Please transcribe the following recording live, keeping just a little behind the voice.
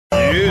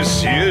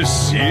Yes,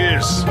 yes,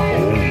 yes.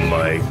 Oh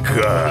my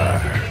god.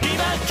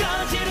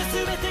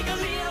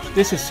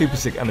 This is Super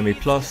Sick Anime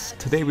Plus.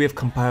 Today we have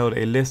compiled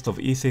a list of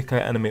Isekai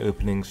anime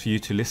openings for you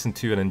to listen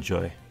to and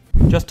enjoy.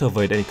 Just to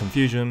avoid any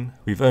confusion,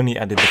 we've only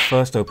added the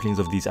first openings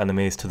of these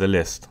animes to the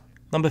list.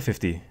 Number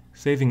 50.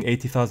 Saving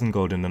 80,000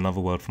 gold in another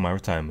world for my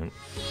retirement.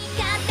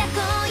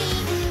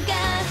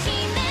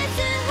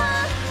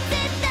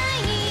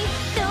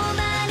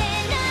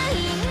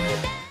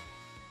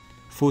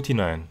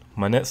 49.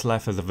 My next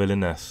life as a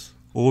villainess.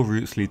 All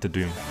routes lead to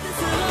doom.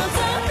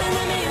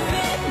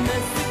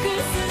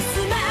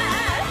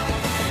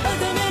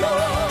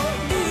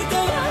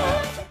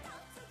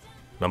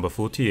 Number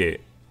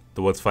 48.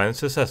 The world's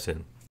finest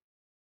assassin.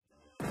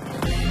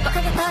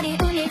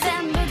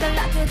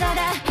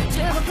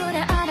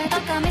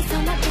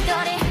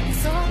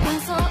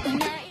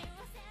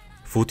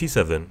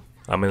 47.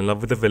 I'm in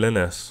love with a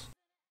villainess.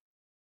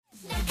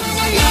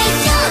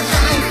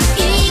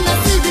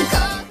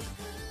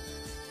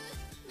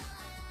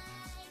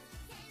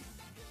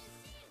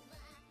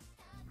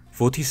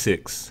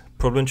 46.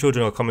 Problem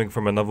children are coming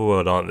from another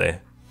world, aren't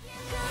they?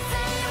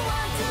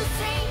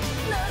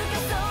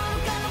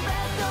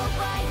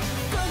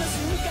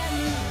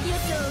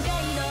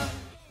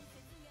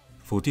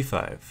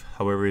 45.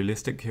 How a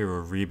realistic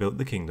hero rebuilt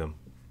the kingdom.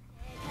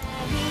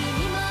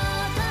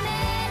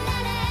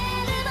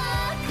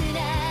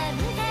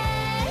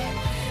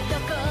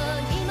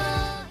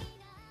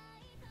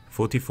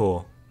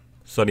 44.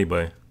 Sunny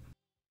Boy.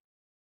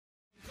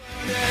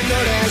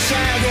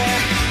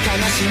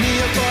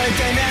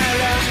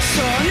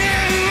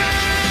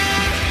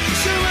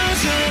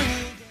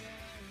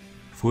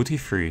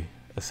 43.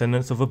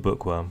 Ascendance of a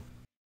Bookworm.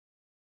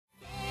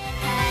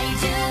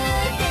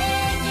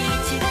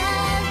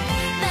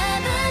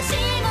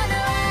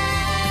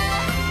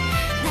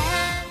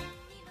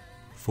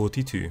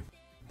 42.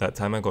 That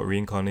time I got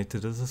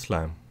reincarnated as a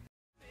slime.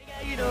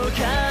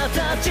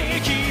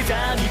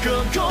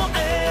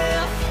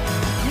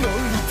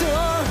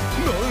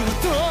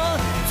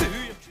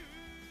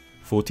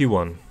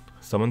 41.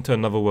 Summoned to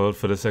another world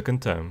for the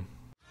second time.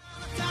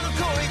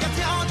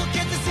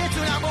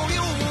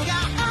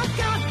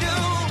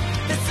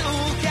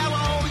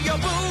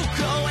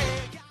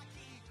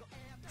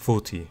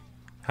 40.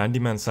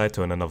 Handyman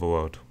Saito in another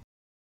world.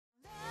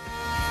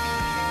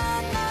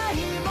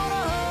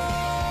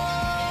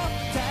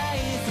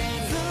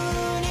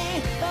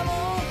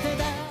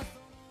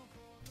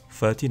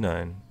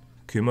 39.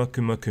 Kuma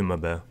Kuma Kuma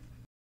Bear.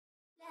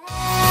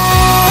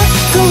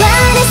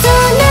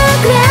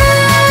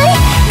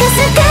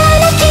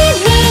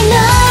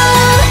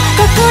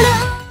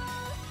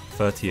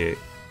 38.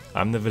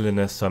 I'm the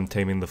villainess, so I'm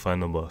taming the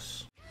final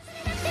boss.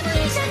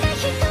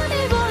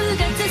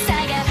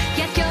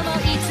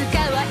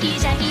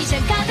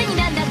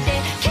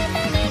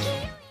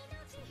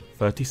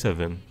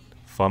 37.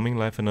 Farming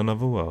life in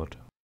another world.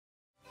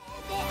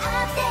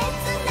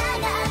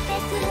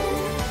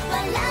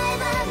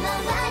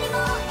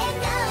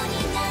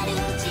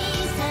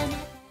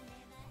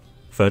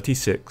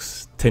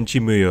 36. Tenchi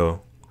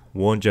Muyo,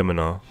 Warn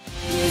Gemini.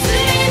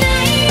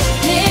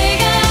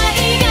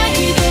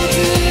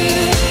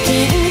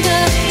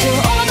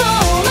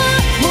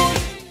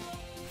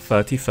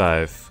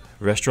 35.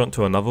 Restaurant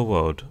to another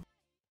world.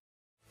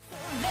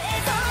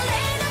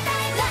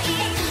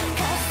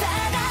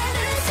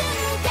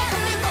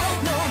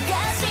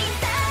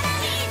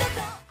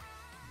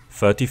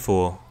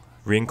 34.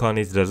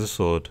 Reincarnated as a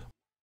sword.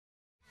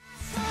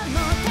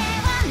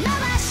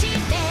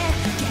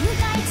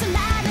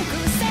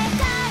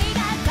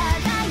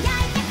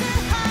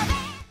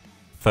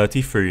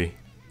 33.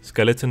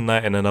 Skeleton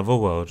Knight in another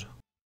world.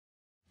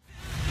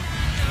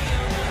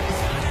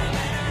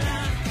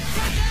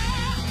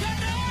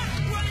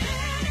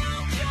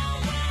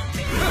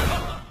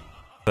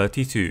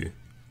 32.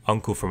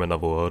 Uncle from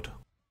another world.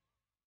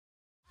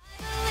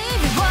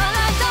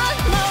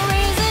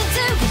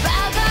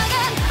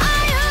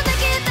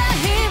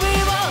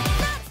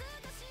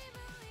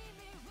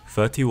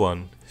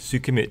 31.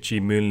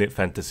 Tsukimichi Moonlit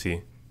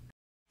Fantasy.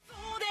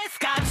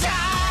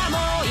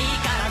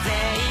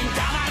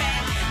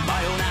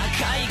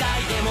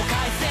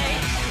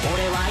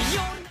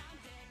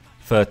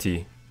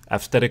 30.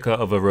 Aesthetica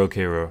of a Rogue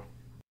Hero.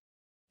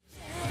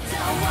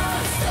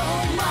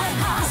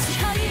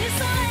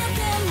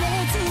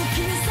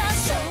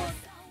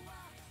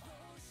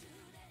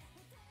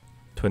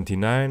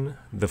 29.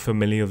 The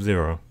Family of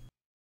Zero.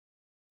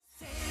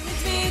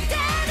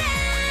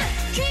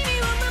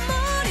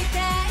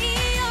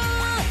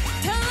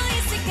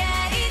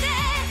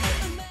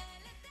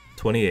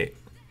 28.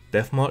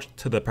 Death March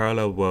to the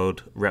Parallel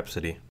World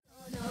Rhapsody.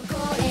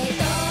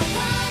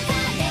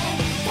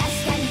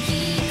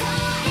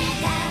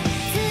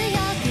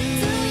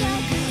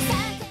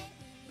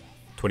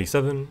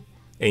 27.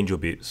 Angel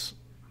Beats.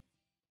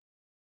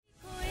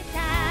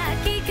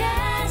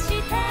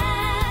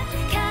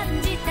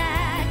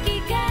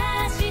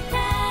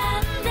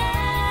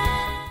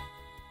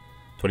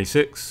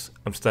 26.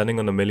 I'm Standing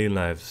on a Million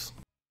Lives.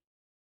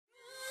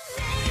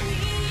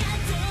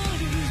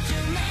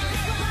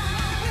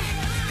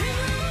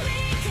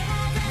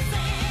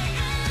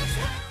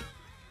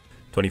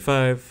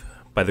 25.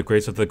 By the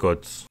Grace of the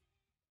Gods.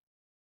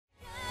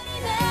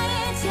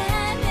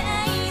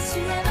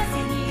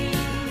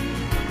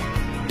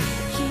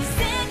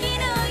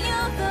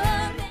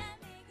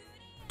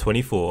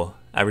 24.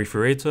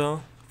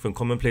 Arifureta, from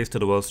commonplace to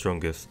the world's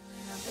strongest.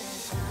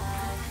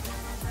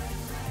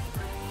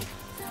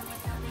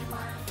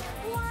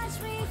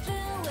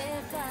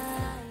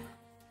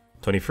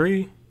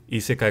 23.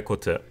 Isekai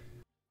Quartet.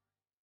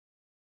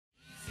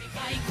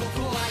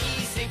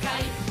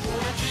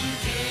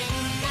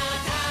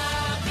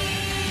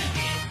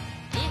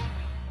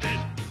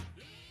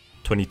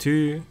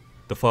 22.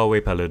 The Faraway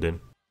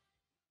Paladin.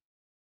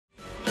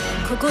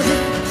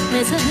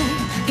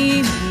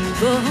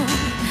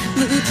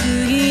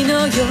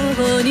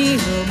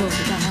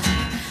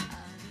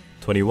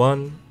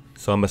 21.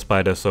 So I'm a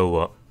spider, so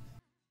what?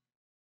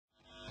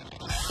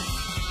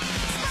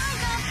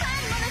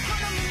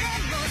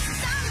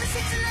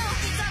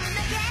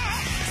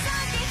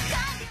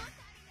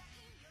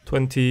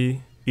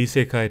 20.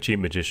 Isekai Cheat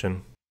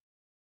Magician.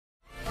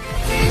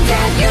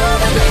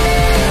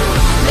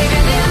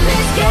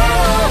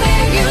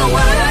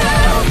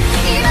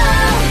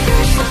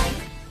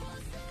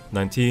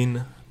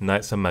 19.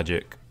 Knights and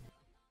Magic.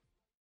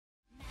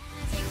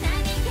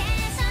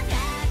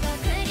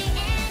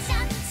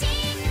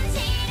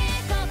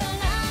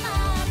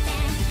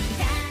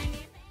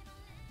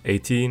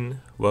 18.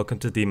 Welcome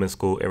to Demon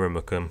School,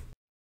 Irumukun.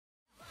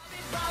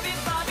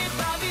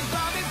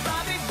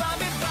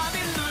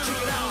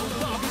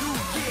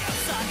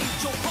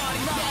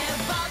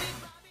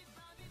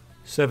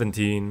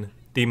 17.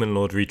 Demon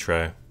Lord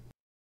Retry.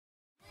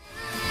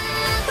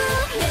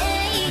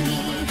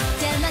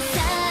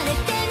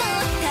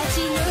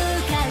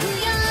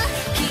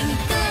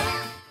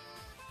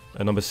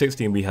 At number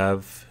 16 we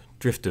have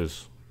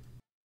Drifters.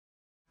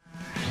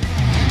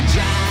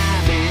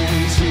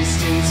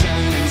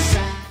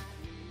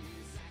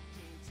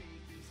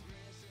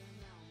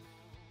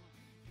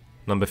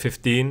 Number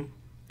 15,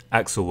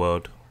 Axel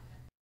World.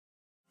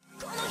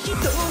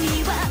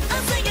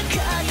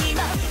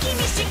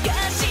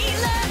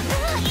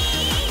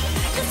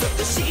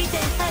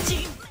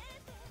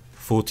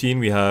 14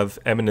 we have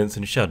Eminence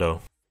and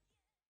Shadow.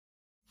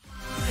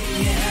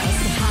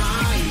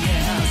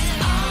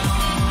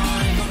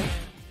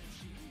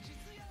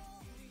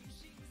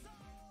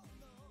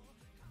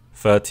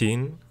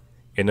 13,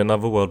 In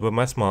Another World with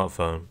My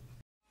Smartphone.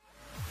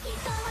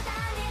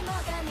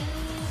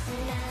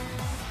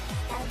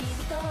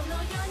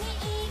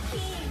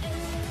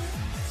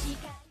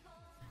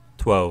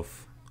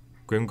 12,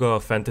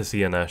 Grimgar,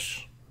 Fantasy and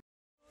Ash.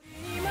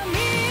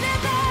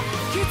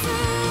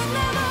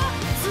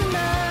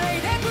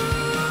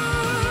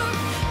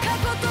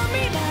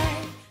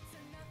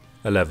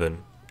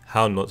 11,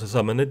 How Not to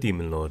Summon a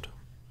Demon Lord.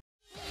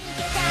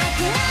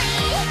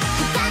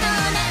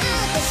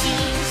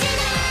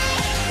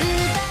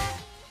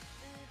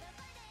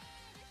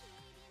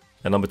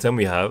 At number 10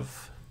 we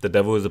have The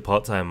Devil is a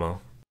Part-Timer.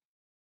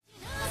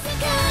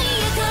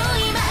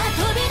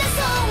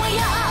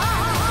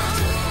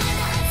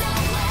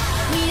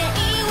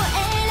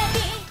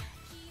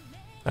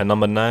 At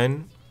number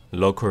 9,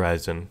 Log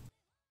Horizon.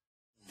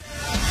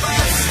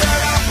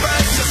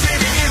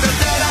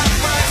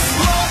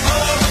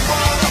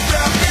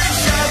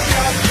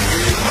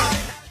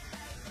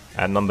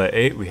 At number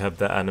 8 we have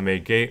The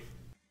Anime Gate.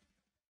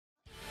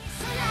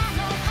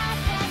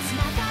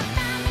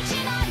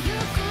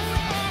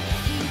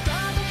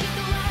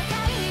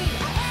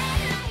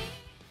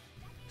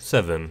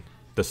 Seven,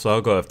 The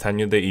Saga of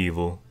Tanya the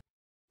Evil.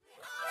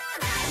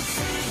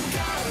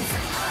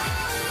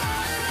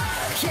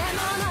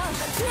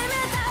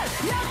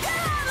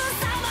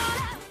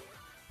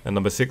 At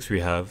number 6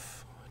 we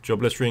have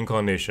Jobless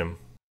Reincarnation.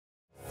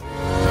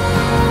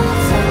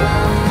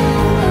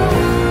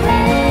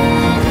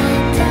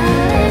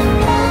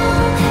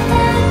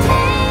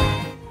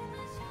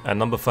 At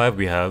number 5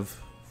 we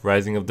have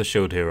Rising of the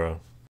Shield Hero.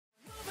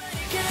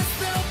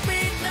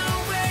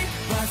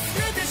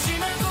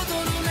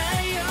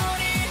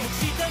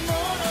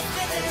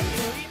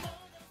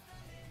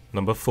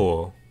 Number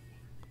 4,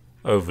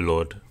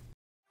 Overlord.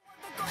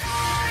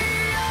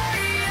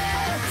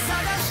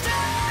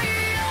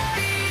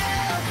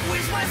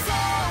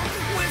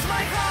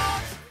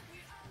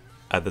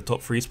 At the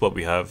top 3 spot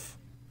we have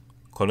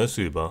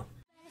Konosuba.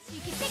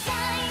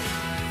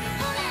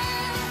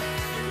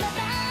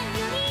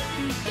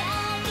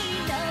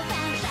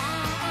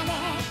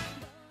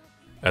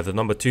 At the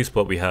number 2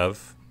 spot we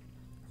have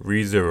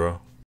ReZero.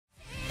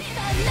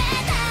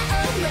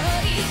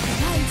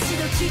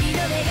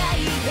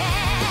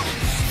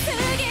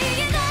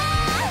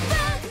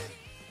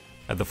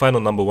 At the final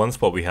number 1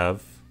 spot we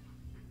have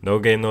No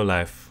Game No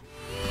Life.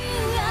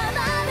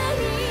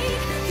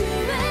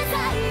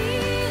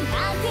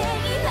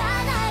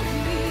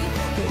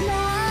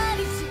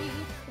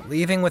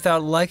 Leaving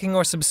without liking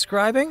or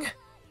subscribing?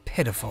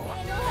 Pitiful.